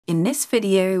In this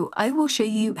video, I will show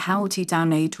you how to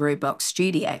download Roblox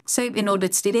Studio. So in order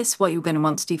to do this, what you're going to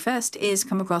want to do first is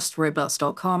come across to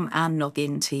roblox.com and log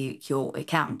into your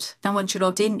account. Now, once you're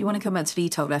logged in, you want to come up to the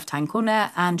top left-hand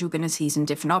corner and you're going to see some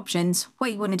different options.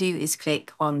 What you want to do is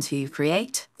click on to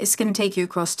create. It's going to take you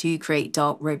across to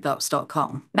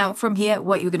create.roblox.com. Now, from here,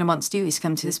 what you're going to want to do is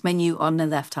come to this menu on the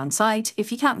left-hand side.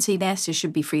 If you can't see this, there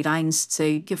should be three lines.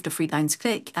 So give the three lines a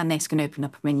click and it's going to open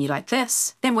up a menu like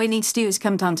this. Then what you need to do is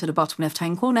come down to the bottom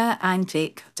left-hand corner and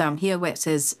click down here where it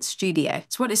says Studio.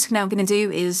 So what it's now going to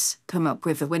do is come up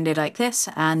with a window like this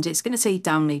and it's going to say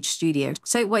Download Studio.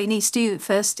 So what you need to do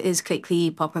first is click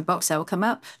the pop-up box that will come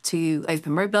up to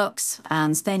open Roblox,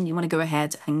 and then you want to go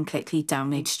ahead and click the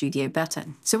Download Studio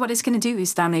button. So what it's going to do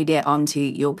is download it onto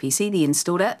your PC, the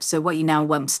installer. So what you now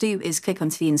want to do is click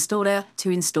onto the installer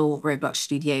to install Roblox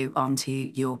Studio onto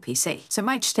your PC. So it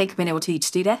might just take a minute or two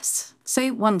to do this.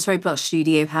 So once Roblox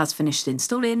Studio has finished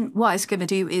installing, what it's going to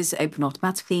do is open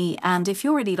automatically, and if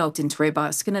you're already logged into Roblox,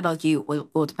 it's going to log you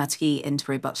automatically into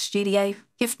Roblox Studio.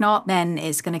 If not, then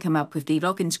it's going to come up with the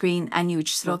login screen and you would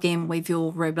just log in with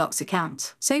your Roblox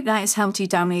account. So that is how to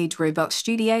download Roblox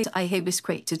Studio. I hope this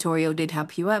quick tutorial did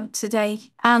help you out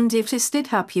today. And if this did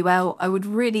help you out, I would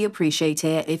really appreciate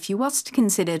it if you was to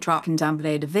consider dropping down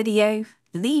below the video,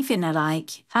 leaving a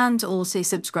like, and also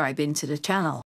subscribing to the channel.